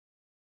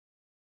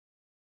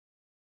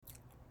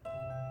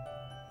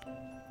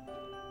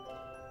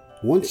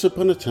Once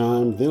upon a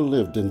time there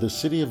lived in the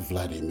city of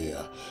Vladimir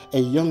a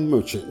young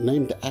merchant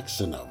named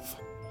Aksionov.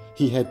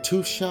 He had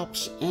 2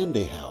 shops and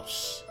a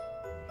house.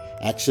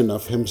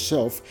 Aksionov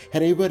himself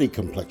had a ruddy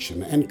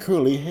complexion and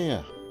curly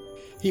hair.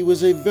 He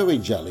was a very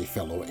jolly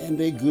fellow and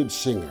a good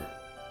singer.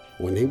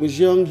 When he was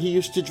young, he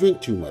used to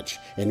drink too much,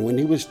 and when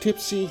he was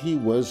tipsy, he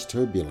was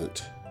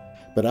turbulent.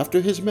 But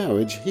after his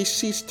marriage, he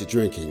ceased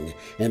drinking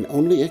and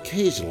only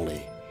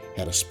occasionally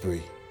had a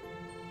spree.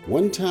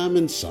 One time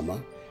in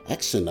summer,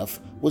 Aksionov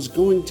was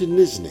going to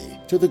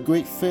Nizhny, to the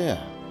great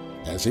fair.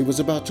 As he was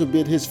about to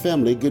bid his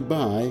family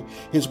goodbye,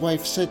 his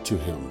wife said to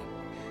him,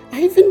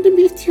 "Ivan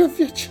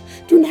Dmitrievich,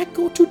 do not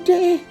go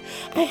today.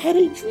 I had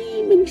a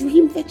dream and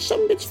dreamed that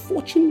some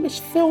misfortune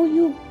befell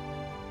you."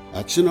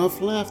 Aksionov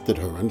laughed at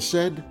her and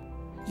said,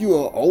 "You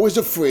are always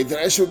afraid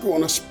that I shall go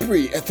on a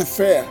spree at the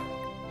fair."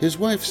 His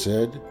wife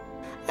said,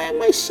 "I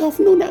myself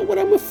know not what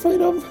I'm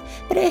afraid of,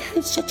 but I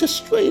had such a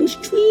strange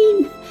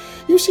dream.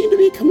 You seemed to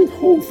be coming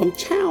home from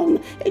town,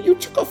 and you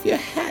took off your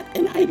hat,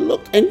 and I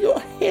looked, and your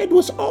head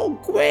was all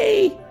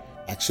gray."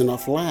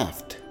 Aksionov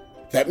laughed.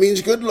 "That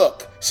means good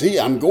luck. See,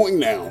 I'm going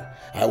now.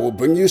 I will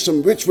bring you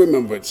some rich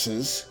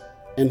remembrances."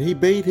 And he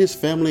bade his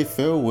family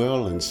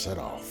farewell and set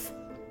off.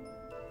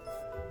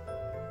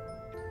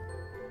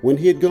 When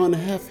he had gone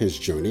half his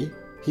journey,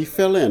 he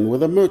fell in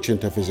with a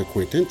merchant of his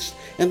acquaintance,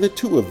 and the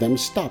 2 of them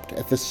stopped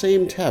at the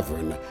same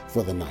tavern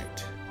for the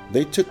night.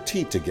 They took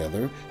tea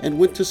together and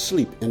went to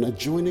sleep in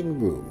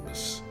adjoining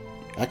rooms.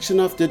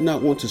 Aksionov did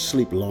not want to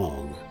sleep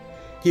long.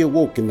 He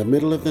awoke in the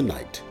middle of the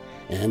night,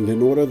 and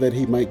in order that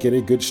he might get a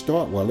good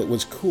start while it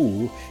was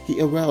cool, he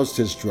aroused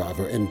his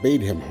driver and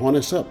bade him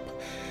harness up,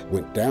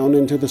 went down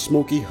into the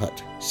smoky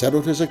hut,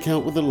 settled his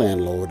account with the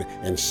landlord,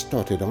 and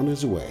started on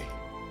his way.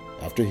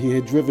 After he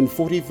had driven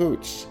 40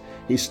 versts,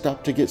 he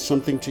stopped to get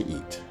something to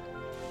eat.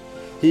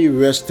 He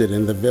rested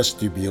in the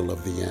vestibule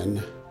of the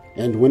inn,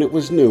 and when it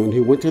was noon,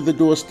 he went to the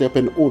doorstep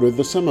and ordered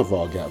the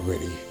samovar got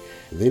ready.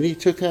 Then he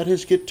took out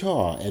his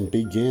guitar and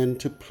began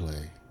to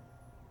play.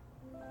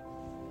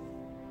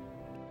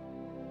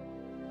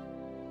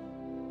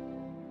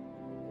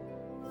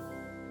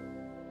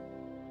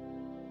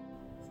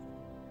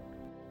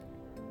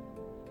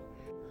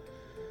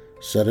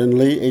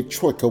 Suddenly, a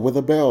troika with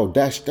a bell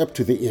dashed up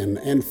to the inn,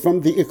 and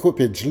from the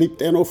equipage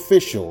leaped an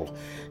official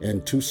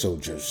and 2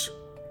 soldiers.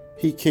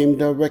 He came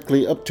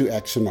directly up to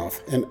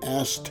Aksionov and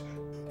asked,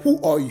 "Who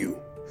are you?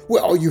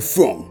 Where are you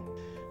from?"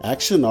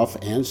 Aksionov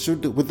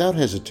answered without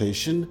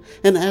hesitation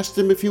and asked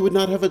him if he would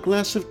not have a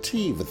glass of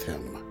tea with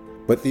him.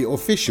 But the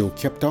official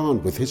kept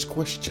on with his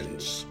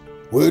questions.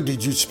 "Where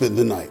did you spend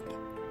the night?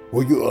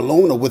 Were you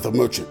alone or with a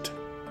merchant?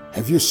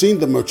 Have you seen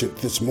the merchant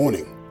this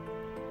morning?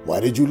 Why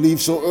did you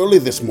leave so early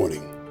this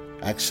morning?"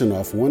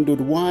 Aksionov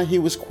wondered why he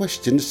was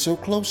questioned so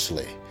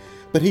closely,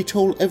 but he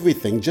told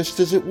everything just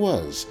as it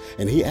was,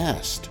 and he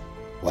asked,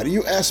 "Why do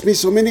you ask me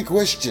so many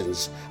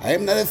questions? I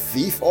am not a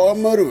thief or a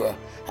murderer.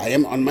 I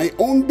am on my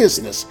own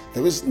business.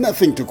 There is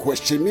nothing to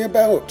question me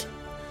about."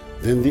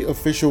 Then the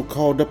official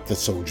called up the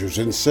soldiers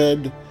and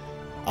said,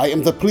 "I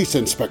am the police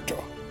inspector,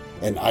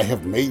 and I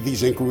have made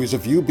these inquiries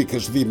of you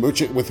because the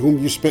merchant with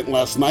whom you spent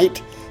last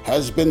night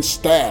has been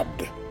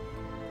stabbed.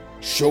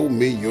 Show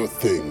me your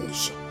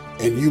things,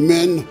 and you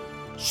men,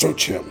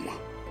 search him."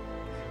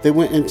 They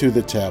went into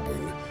the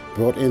tavern,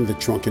 brought in the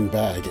trunk and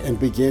bag, and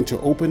began to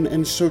open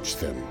and search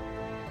them.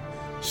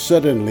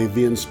 Suddenly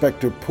the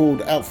inspector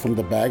pulled out from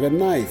the bag a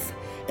knife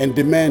and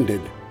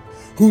demanded,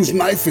 "Whose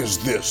knife is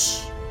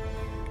this?"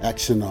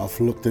 Aksionov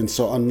looked and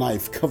saw a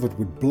knife covered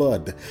with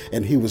blood,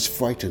 and he was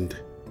frightened.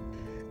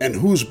 "And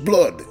whose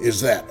blood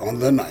is that on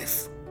the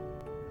knife?"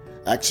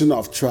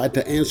 Aksionov tried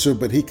to answer,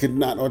 but he could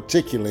not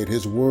articulate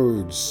his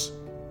words.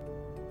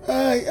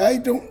 I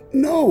don't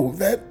know.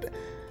 That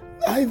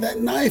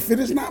knife, it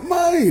is not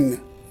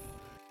mine."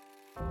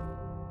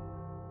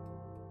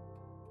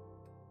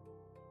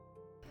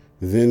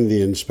 Then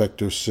the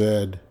inspector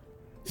said,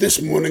 "This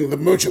morning the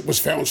merchant was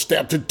found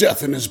stabbed to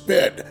death in his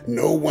bed.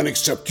 No one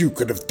except you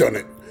could have done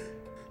it.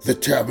 The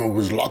tavern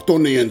was locked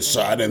on the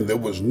inside, and there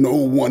was no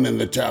one in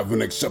the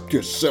tavern except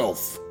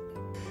yourself.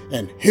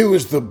 And here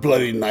is the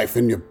bloody knife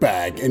in your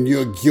bag, and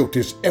your guilt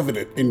is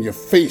evident in your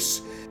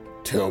face.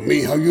 Tell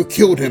me how you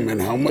killed him and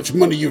how much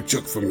money you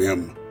took from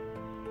him."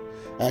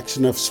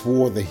 Aksionov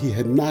swore that he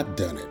had not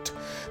done it,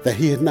 that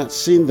he had not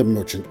seen the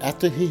merchant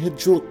after he had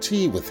drunk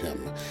tea with him,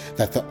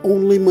 that the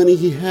only money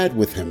he had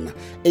with him,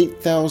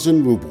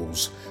 8,000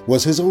 rubles,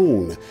 was his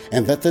own,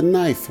 and that the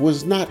knife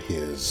was not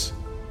his.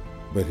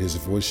 But his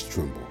voice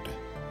trembled,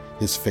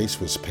 his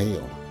face was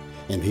pale,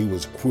 and he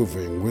was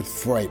quivering with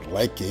fright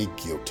like a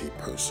guilty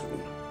person.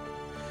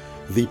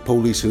 The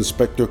police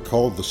inspector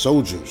called the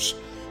soldiers,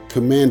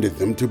 commanded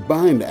them to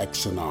bind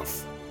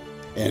Aksionov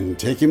and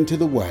take him to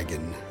the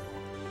wagon.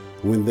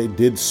 When they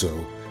did so,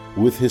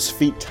 with his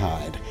feet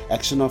tied,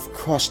 Aksionov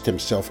crossed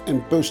himself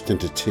and burst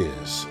into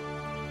tears.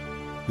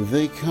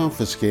 They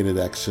confiscated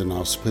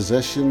Aksionov's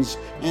possessions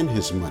and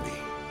his money,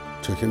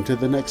 took him to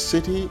the next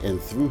city,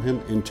 and threw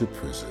him into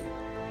prison.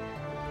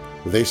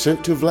 They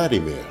sent to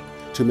Vladimir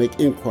to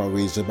make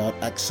inquiries about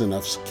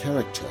Aksionov's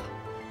character.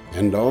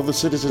 And all the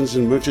citizens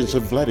and merchants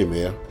of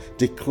Vladimir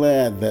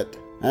declared that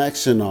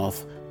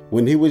Aksionov,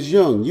 when he was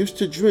young, used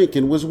to drink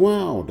and was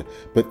wild,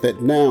 but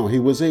that now he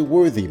was a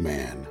worthy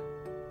man.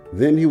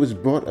 Then he was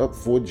brought up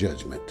for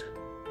judgment.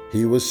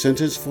 He was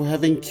sentenced for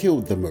having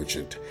killed the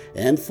merchant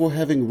and for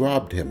having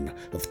robbed him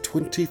of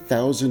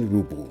 20,000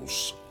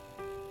 rubles.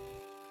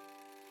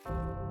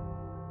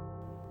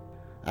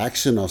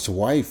 Aksionov's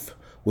wife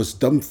was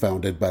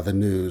dumbfounded by the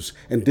news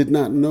and did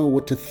not know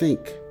what to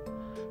think.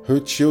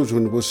 Her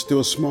children were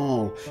still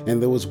small,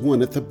 and there was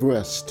one at the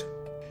breast.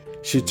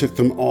 She took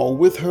them all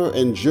with her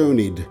and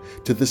journeyed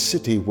to the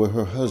city where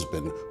her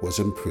husband was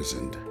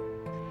imprisoned.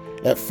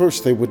 At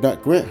first they would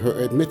not grant her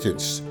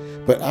admittance,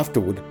 but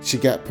afterward she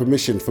got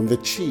permission from the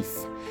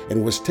chief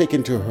and was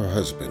taken to her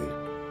husband.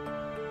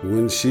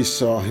 When she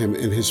saw him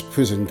in his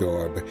prison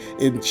garb,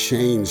 in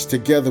chains,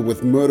 together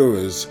with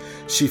murderers,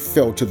 she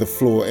fell to the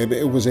floor, and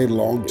it was a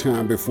long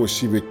time before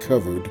she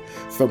recovered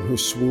from her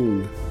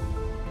swoon.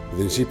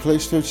 Then she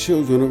placed her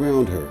children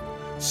around her,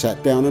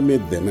 sat down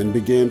amid them, and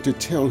began to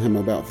tell him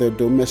about their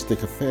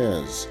domestic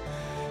affairs,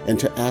 and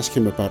to ask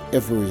him about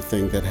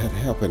everything that had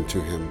happened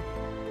to him.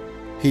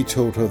 He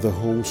told her the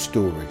whole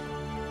story.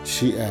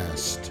 She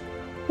asked,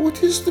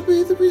 "What is to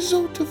be the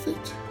result of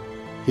it?"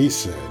 He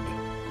said,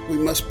 "We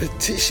must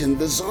petition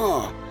the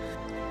Tsar.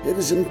 It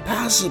is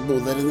impossible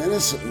that an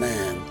innocent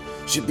man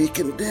should be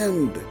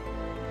condemned."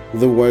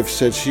 The wife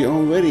said she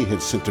already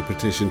had sent a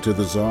petition to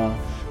the Tsar,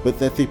 but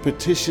that the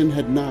petition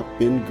had not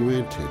been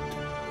granted.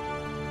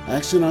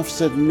 Aksionov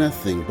said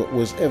nothing, but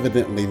was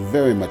evidently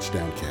very much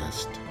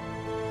downcast.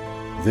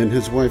 Then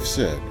his wife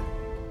said,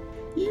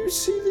 "You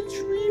see, the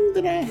dream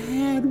that I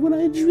had when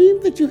I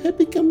dreamed that you had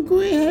become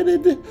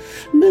gray-headed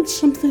meant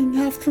something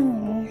after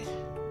all.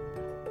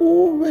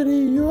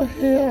 Already your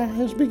hair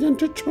has begun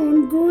to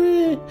turn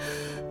gray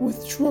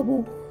with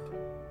trouble.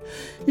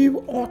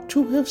 You ought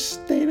to have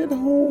stayed at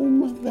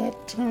home at that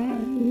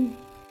time."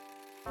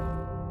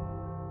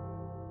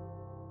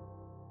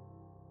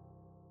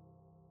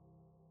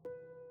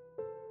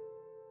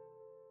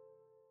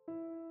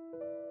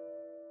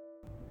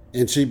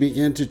 and she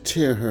began to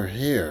tear her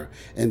hair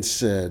and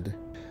said,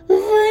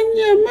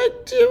 "Vanya, my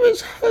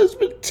dearest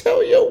husband,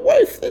 tell your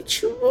wife the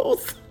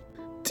truth.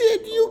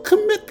 Did you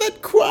commit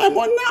that crime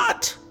or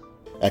not?"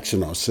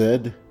 Aksionov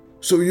said,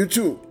 "So you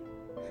too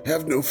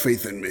have no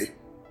faith in me?"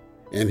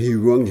 And he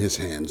wrung his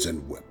hands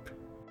and wept.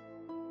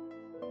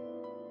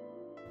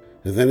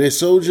 Then a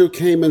soldier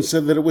came and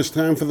said that it was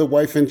time for the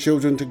wife and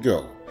children to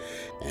go,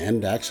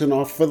 and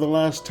Aksionov for the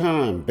last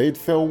time bade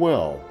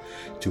farewell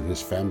to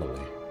his family.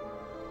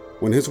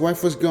 When his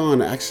wife was gone,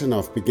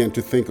 Aksionov began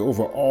to think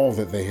over all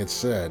that they had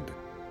said.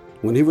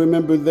 When he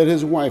remembered that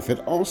his wife had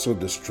also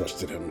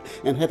distrusted him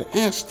and had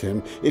asked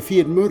him if he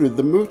had murdered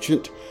the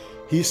merchant,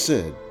 he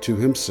said to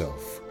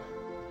himself,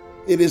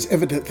 "It is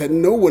evident that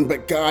no one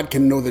but God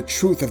can know the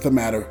truth of the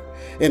matter,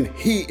 and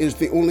He is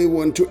the only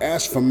one to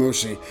ask for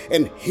mercy,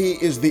 and He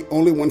is the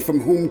only one from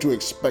whom to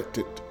expect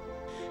it."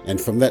 And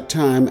from that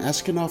time,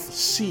 Aksionov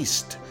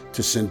ceased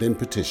to send in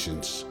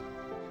petitions,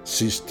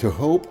 ceased to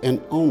hope,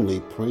 and only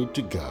prayed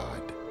to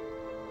God.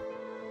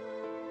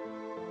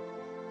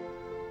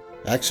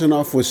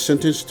 Aksionov was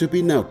sentenced to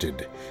be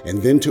knouted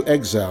and then to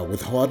exile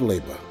with hard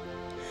labor.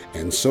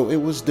 And so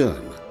it was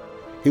done.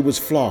 He was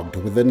flogged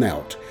with a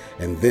knout,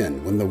 and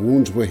then, when the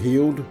wounds were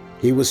healed,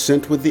 he was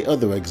sent with the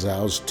other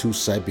exiles to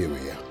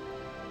Siberia.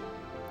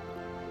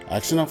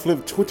 Aksionov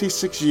lived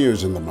 26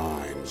 years in the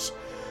mines.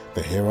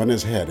 The hair on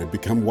his head had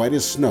become white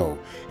as snow,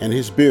 and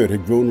his beard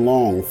had grown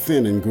long,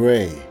 thin, and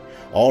gray.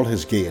 All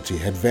his gaiety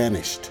had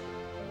vanished.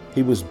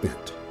 He was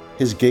bent.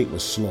 His gait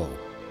was slow.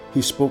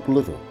 He spoke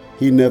little.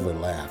 He never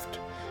laughed.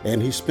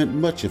 And he spent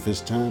much of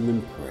his time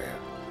in prayer.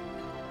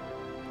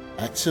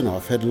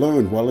 Aksionov had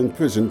learned while in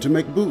prison to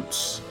make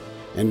boots,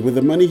 and with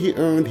the money he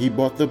earned, he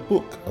bought the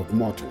Book of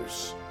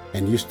Martyrs,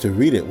 and used to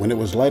read it when it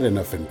was light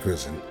enough in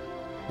prison.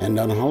 And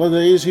on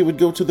holidays he would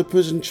go to the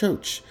prison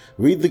church,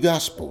 read the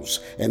Gospels,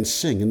 and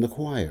sing in the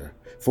choir,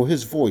 for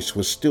his voice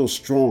was still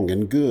strong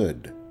and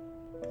good.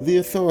 The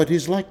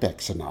authorities liked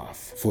Aksionov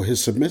for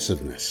his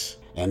submissiveness,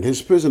 and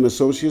his prison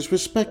associates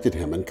respected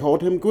him and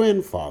called him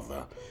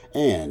grandfather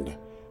and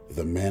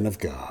the man of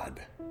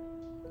God.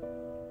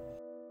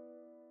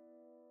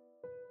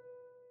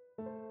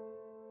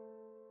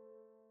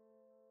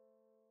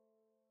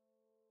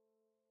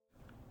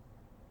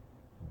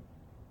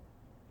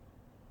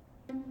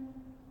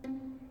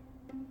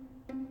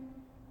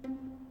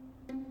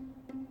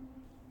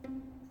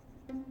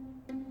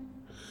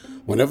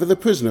 Whenever the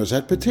prisoners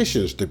had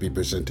petitions to be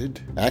presented,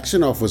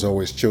 Aksionov was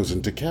always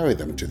chosen to carry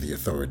them to the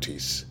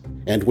authorities.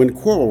 And when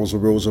quarrels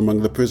arose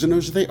among the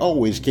prisoners, they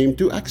always came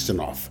to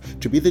Aksionov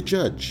to be the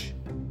judge.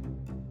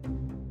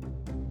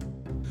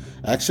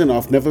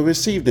 Aksionov never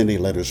received any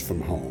letters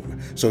from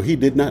home, so he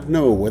did not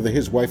know whether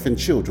his wife and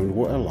children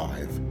were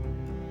alive.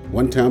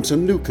 One time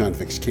some new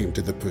convicts came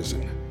to the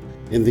prison.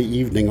 In the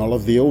evening, all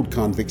of the old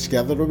convicts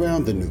gathered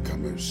around the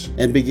newcomers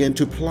and began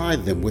to ply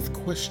them with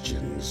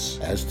questions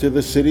as to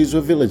the cities or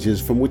villages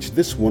from which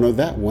this one or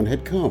that one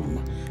had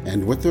come,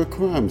 and what their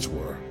crimes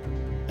were.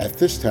 At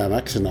this time,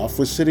 Aksionov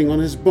was sitting on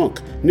his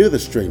bunk near the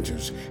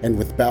strangers, and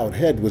with bowed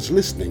head was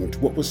listening to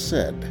what was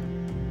said.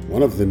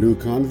 One of the new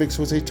convicts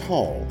was a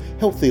tall,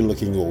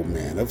 healthy-looking old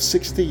man of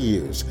 60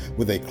 years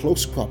with a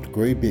close-cropped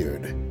gray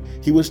beard.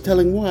 He was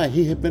telling why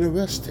he had been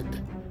arrested.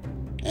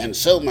 "And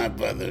so, my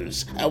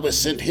brothers, I was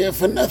sent here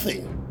for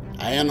nothing.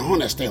 I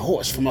unharnessed a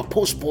horse from a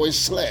postboy's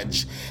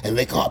sledge, and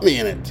they caught me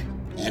in it,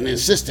 and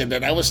insisted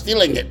that I was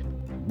stealing it.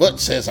 But,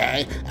 says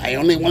I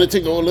only wanted to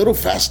go a little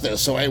faster,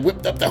 so I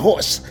whipped up the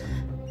horse.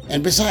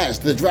 And besides,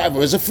 the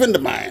driver is a friend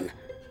of mine.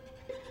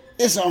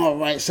 'It's all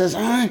right,' says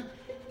I.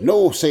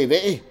 'No,' say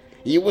they,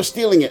 'you were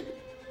stealing it.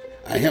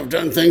 I have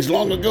done things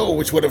long ago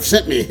which would have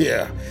sent me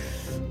here.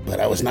 But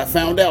I was not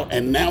found out,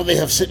 and now they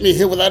have sent me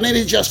here without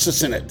any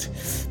justice in it.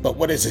 But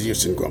what is the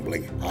use in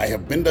grumbling? I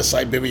have been to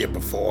Siberia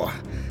before.'"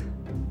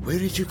 "Where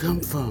did you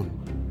come from?"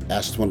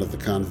 asked one of the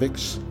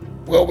convicts.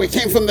 "Well, we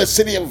came from the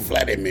city of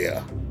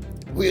Vladimir.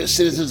 We are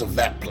citizens of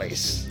that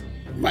place.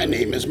 My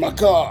name is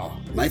Makar.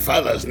 My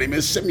father's name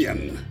is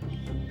Simeon."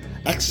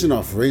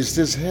 Aksionov raised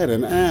his head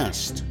and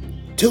asked,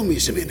 "Tell me,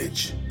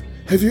 Simonich,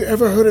 have you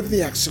ever heard of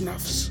the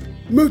Aksionovs?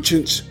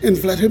 Merchants in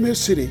Vladimir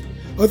City.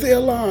 Are they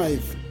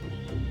alive?"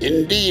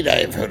 "Indeed,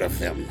 I have heard of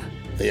them.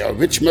 They are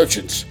rich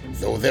merchants,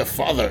 though their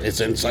father is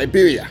in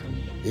Siberia.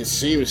 It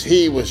seems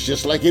he was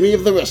just like any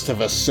of the rest of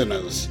us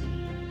sinners.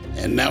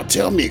 And now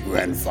tell me,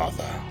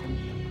 grandfather,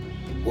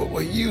 what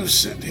were you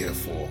sent here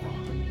for?"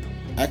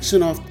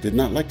 Aksionov did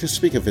not like to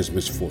speak of his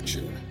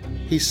misfortune.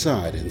 He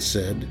sighed and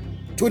said,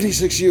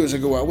 26 years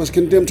ago I was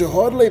condemned to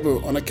hard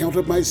labor on account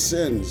of my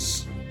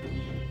sins."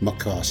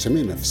 Makar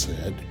Semenov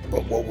said,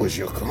 "But what was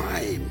your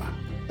crime?"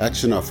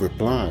 Aksionov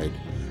replied,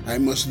 "I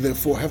must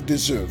therefore have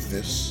deserved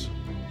this."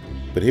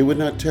 But he would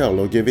not tell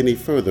or give any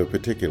further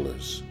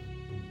particulars.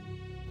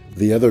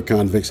 The other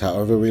convicts,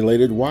 however,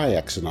 related why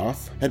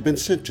Aksionov had been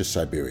sent to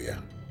Siberia.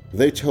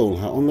 They told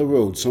how on the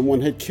road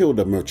someone had killed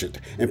a merchant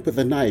and put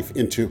the knife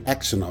into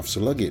Aksionov's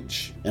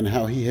luggage, and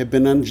how he had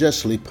been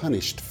unjustly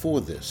punished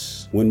for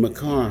this. When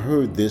Makar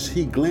heard this,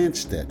 he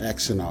glanced at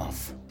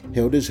Aksionov,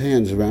 held his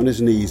hands around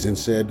his knees, and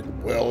said,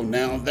 "Well,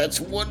 now that's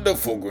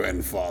wonderful,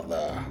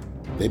 grandfather."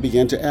 They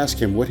began to ask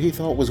him what he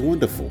thought was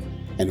wonderful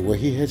and where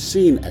he had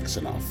seen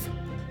Aksionov.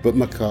 But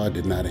Makar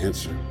did not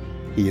answer.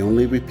 He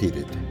only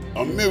repeated,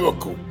 "A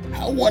miracle!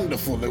 How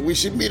wonderful that we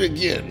should meet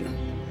again."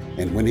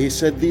 And when he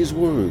said these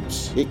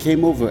words, it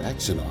came over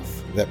Aksionov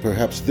that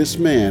perhaps this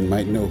man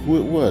might know who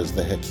it was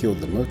that had killed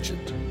the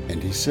merchant.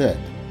 And he said,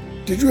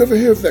 "Did you ever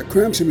hear of that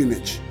crime,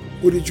 Simonich?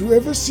 Or did you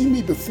ever see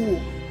me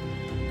before?"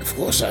 "Of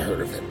course I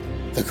heard of it.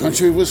 The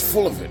country was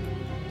full of it.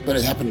 But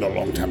it happened a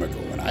long time ago,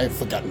 and I have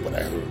forgotten what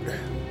I heard,"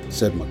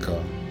 said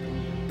Makar.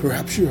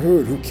 "Perhaps you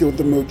heard who killed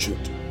the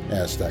merchant?"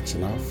 asked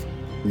Aksionov.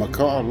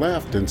 Makar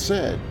laughed and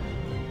said,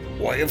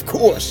 "Why, of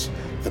course.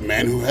 The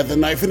man who had the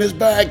knife in his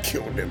bag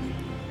killed him.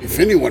 If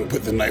anyone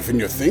put the knife in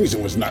your things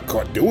and was not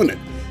caught doing it,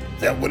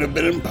 that would have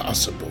been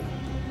impossible.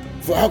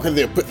 For how could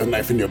they have put the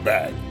knife in your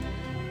bag?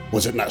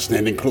 Was it not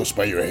standing close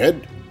by your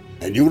head?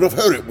 And you would have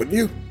heard it, wouldn't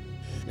you?"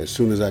 As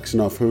soon as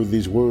Aksionov heard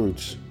these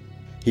words,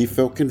 he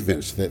felt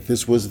convinced that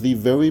this was the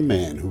very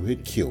man who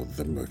had killed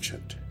the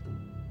merchant.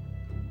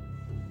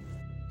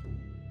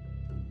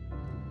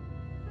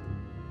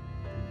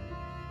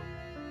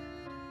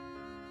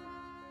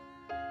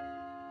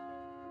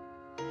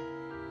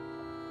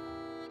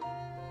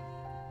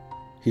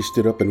 He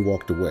stood up and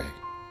walked away.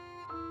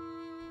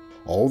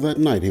 All that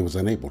night he was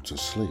unable to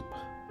sleep.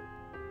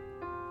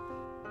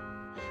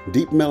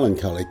 Deep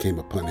melancholy came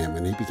upon him,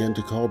 and he began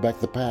to call back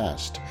the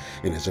past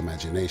in his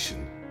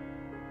imagination.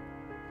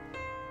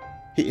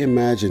 He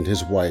imagined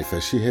his wife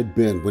as she had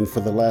been when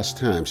for the last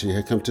time she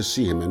had come to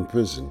see him in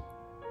prison.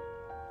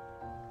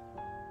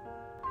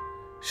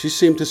 She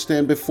seemed to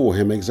stand before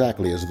him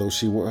exactly as though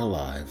she were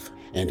alive,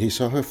 and he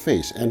saw her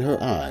face and her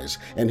eyes,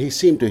 and he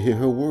seemed to hear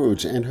her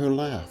words and her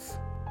laugh.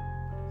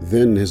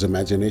 Then his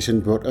imagination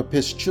brought up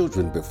his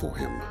children before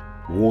him,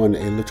 one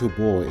a little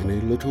boy in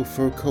a little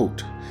fur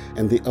coat,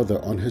 and the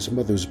other on his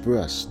mother's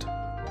breast.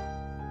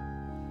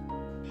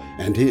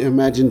 And he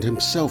imagined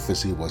himself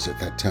as he was at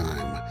that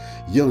time,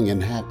 young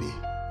and happy.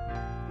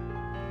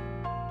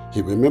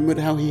 He remembered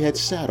how he had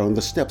sat on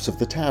the steps of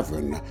the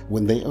tavern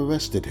when they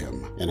arrested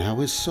him, and how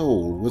his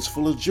soul was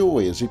full of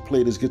joy as he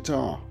played his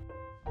guitar.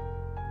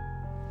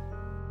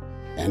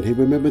 And he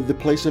remembered the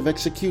place of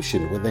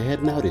execution where they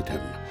had knouted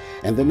him,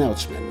 and the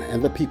knoutsmen,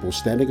 and the people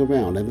standing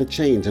around, and the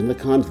chains, and the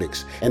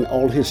convicts, and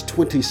all his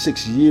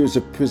 26 years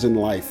of prison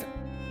life.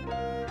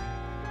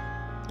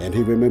 And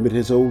he remembered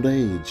his old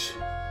age.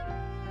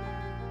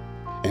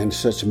 And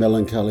such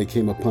melancholy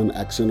came upon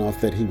Aksionov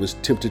that he was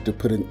tempted to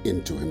put an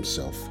end to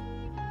himself.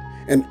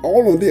 "And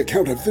all on the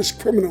account of this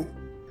criminal,"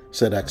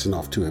 said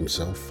Aksionov to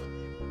himself.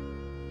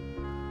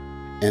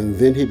 And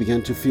then he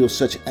began to feel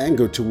such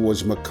anger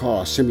towards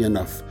Makar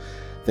Semyonov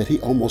that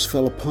he almost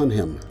fell upon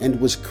him and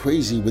was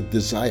crazy with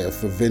desire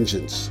for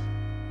vengeance.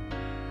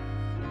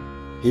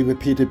 He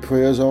repeated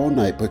prayers all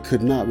night but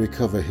could not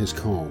recover his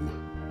calm.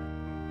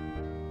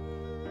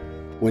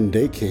 When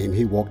day came,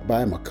 he walked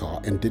by Makar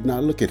and did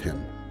not look at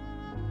him.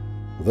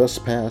 Thus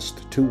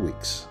passed 2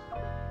 weeks.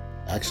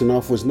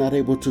 Aksionov was not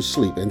able to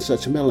sleep, and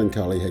such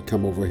melancholy had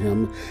come over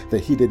him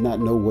that he did not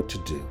know what to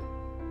do.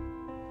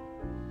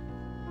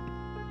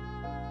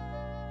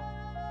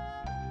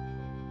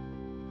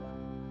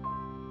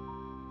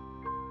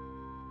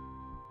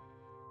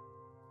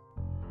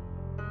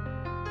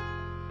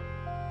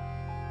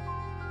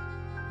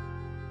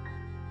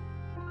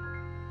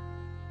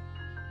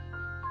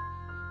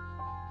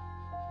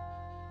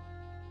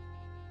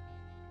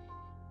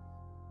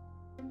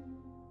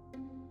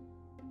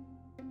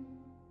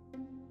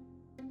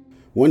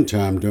 One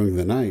time during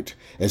the night,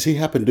 as he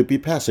happened to be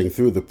passing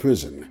through the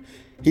prison,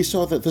 he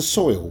saw that the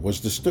soil was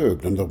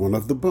disturbed under one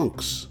of the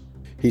bunks.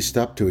 He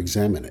stopped to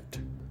examine it.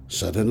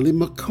 Suddenly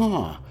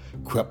Makar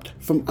crept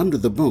from under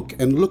the bunk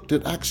and looked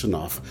at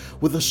Aksionov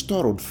with a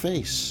startled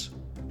face.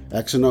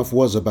 Aksionov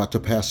was about to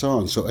pass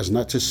on so as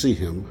not to see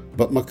him,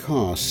 but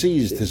Makar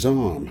seized his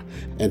arm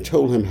and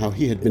told him how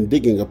he had been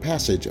digging a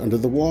passage under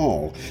the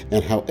wall,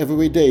 and how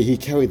every day he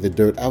carried the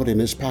dirt out in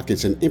his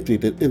pockets and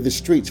emptied it in the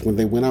streets when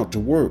they went out to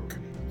work.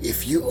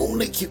 If you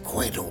only keep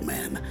quiet, old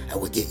man, I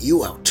will get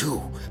you out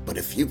too. But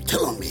if you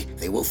tell on me,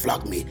 they will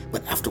flog me,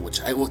 but afterwards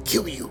I will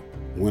kill you.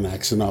 When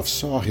Aksionov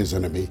saw his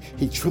enemy,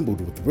 he trembled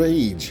with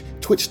rage,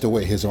 twitched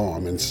away his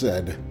arm, and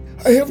said,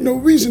 I have no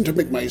reason to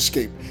make my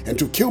escape, and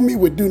to kill me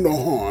would do no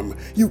harm.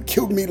 You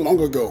killed me long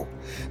ago.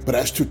 But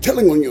as to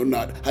telling on you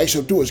not, I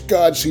shall do as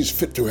God sees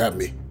fit to have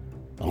me.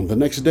 On the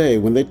next day,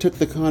 when they took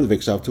the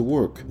convicts out to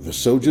work, the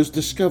soldiers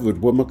discovered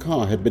where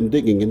Makar had been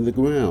digging in the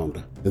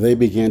ground. They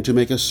began to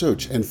make a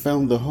search and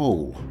found the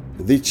hole.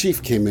 The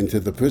chief came into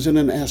the prison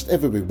and asked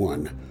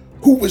everyone,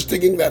 Who was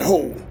digging that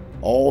hole?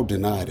 All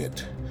denied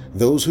it.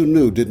 Those who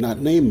knew did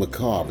not name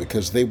Makar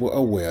because they were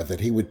aware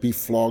that he would be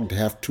flogged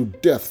half to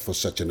death for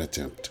such an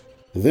attempt.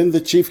 Then the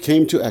chief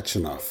came to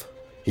Aksionov.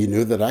 He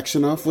knew that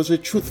Aksionov was a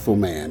truthful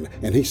man,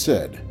 and he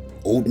said,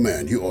 Old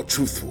man, you are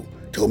truthful.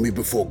 Tell me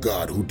before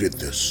God who did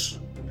this.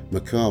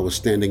 Makar was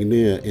standing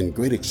near in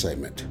great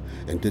excitement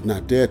and did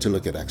not dare to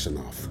look at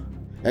Aksionov.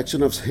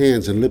 Aksionov's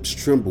hands and lips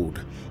trembled,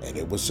 and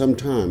it was some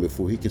time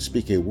before he could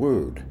speak a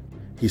word.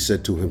 He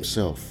said to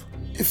himself,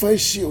 If I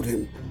shield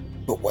him,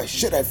 but why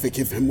should I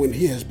forgive him when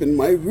he has been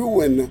my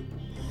ruin?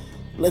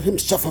 Let him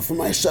suffer for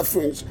my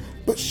sufferings,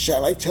 but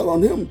shall I tell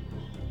on him?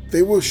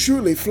 They will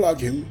surely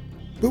flog him.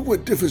 But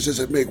what difference does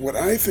it make what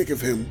I think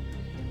of him?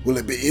 Will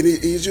it be any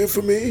easier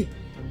for me?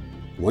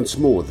 Once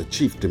more the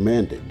chief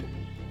demanded,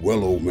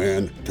 Well, old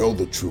man, tell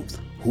the truth.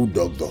 Who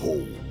dug the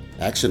hole?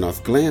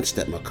 Aksionov glanced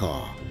at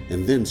Makar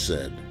and then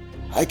said,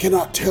 I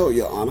cannot tell,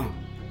 Your Honor.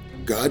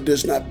 God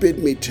does not bid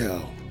me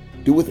tell.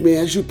 Do with me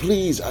as you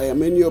please. I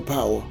am in your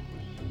power.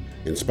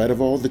 In spite of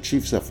all the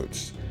chief's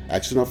efforts,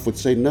 Aksionov would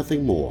say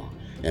nothing more,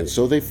 and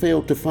so they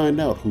failed to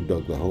find out who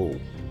dug the hole.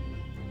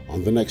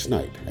 On the next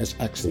night, as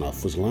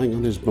Aksionov was lying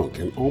on his bunk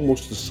and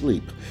almost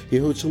asleep, he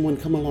heard someone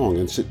come along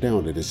and sit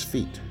down at his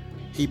feet.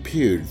 He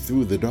peered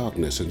through the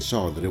darkness and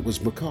saw that it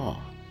was Makar.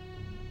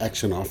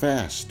 Aksionov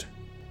asked,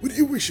 What do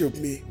you wish of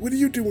me? What are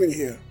you doing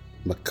here?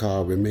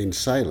 Makar remained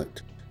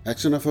silent.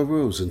 Aksionov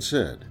arose and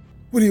said,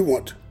 What do you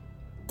want?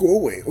 Go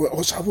away, or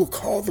else I will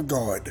call the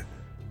guard.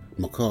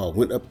 Makar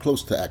went up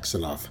close to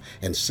Aksionov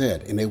and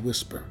said in a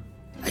whisper,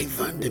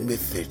 Ivan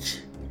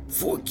Dmitrich,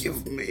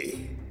 forgive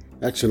me.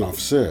 Aksionov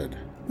said,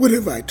 What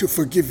have I to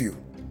forgive you?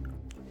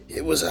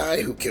 It was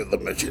I who killed the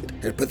merchant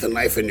and put the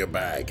knife in your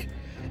bag.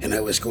 And I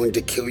was going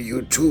to kill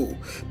you too,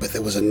 but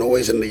there was a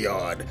noise in the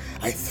yard.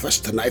 I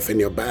thrust the knife in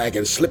your bag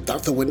and slipped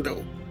out the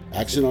window.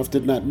 Aksionov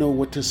did not know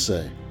what to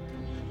say.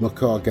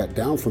 Makar got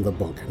down from the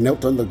bunk,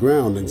 knelt on the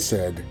ground, and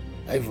said,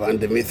 Ivan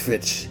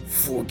Dmitrich,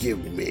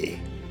 forgive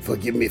me.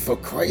 Forgive me for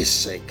Christ's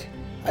sake.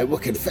 I will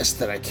confess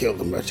that I killed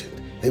the merchant.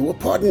 They will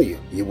pardon you.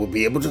 You will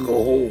be able to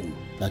go home.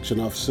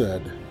 Aksionov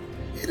said,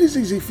 It is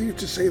easy for you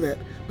to say that,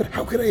 but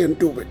how can I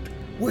endure it?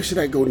 Where should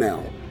I go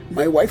now?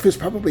 My wife is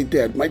probably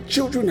dead. My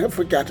children have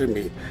forgotten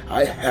me.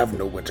 I have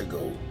nowhere to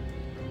go.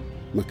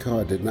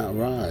 Makar did not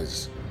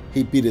rise.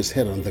 He beat his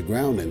head on the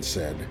ground and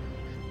said,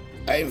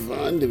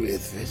 Ivan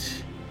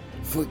Dmitrich,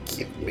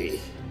 forgive me.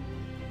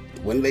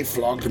 When they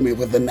flogged me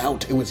with the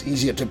knout, it was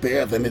easier to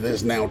bear than it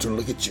is now to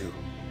look at you.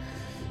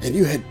 And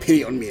you had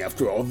pity on me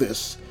after all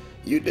this.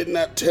 You did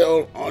not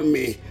tell on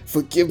me.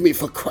 Forgive me,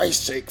 for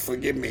Christ's sake,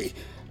 forgive me,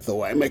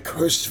 though I am a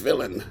cursed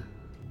villain.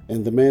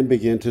 And the man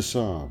began to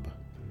sob.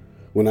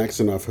 When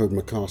Aksionov heard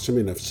Makar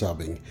Semenov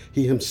sobbing,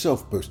 he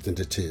himself burst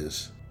into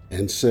tears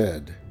and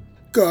said,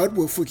 God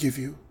will forgive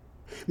you.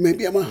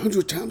 Maybe I'm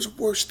 100 times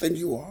worse than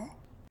you are.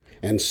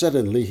 And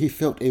suddenly he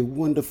felt a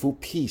wonderful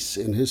peace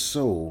in his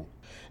soul,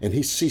 and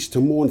he ceased to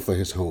mourn for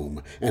his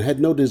home and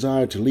had no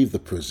desire to leave the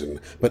prison,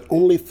 but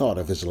only thought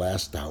of his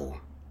last hour.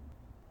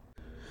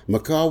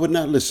 Makar would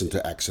not listen to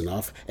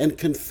Aksionov and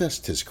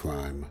confessed his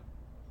crime.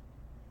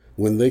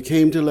 When they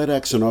came to let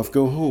Aksionov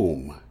go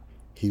home,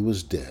 he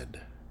was dead.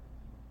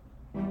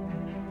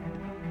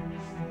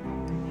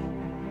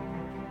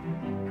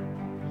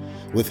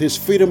 With his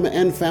freedom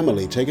and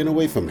family taken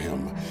away from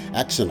him,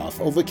 Aksionov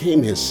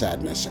overcame his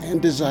sadness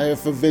and desire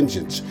for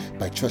vengeance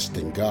by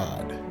trusting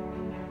God.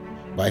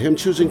 By him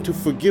choosing to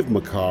forgive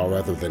Makar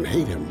rather than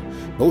hate him,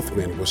 both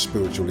men were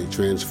spiritually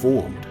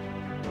transformed.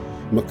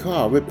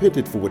 Makar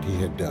repented for what he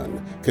had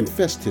done,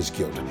 confessed his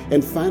guilt,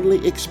 and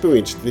finally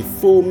experienced the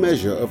full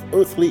measure of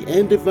earthly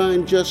and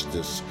divine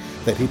justice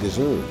that he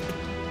deserved.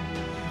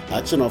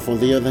 Aksionov, on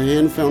the other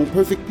hand, found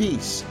perfect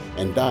peace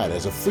and died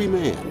as a free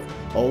man,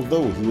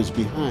 although he was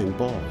behind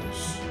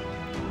bars.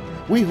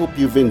 We hope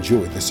you've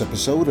enjoyed this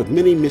episode of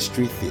Mini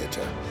Mystery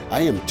Theater.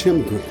 I am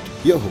Tim Grant,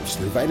 your host,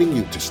 inviting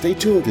you to stay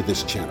tuned to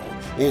this channel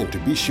and to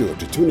be sure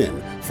to tune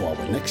in for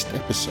our next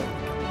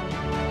episode.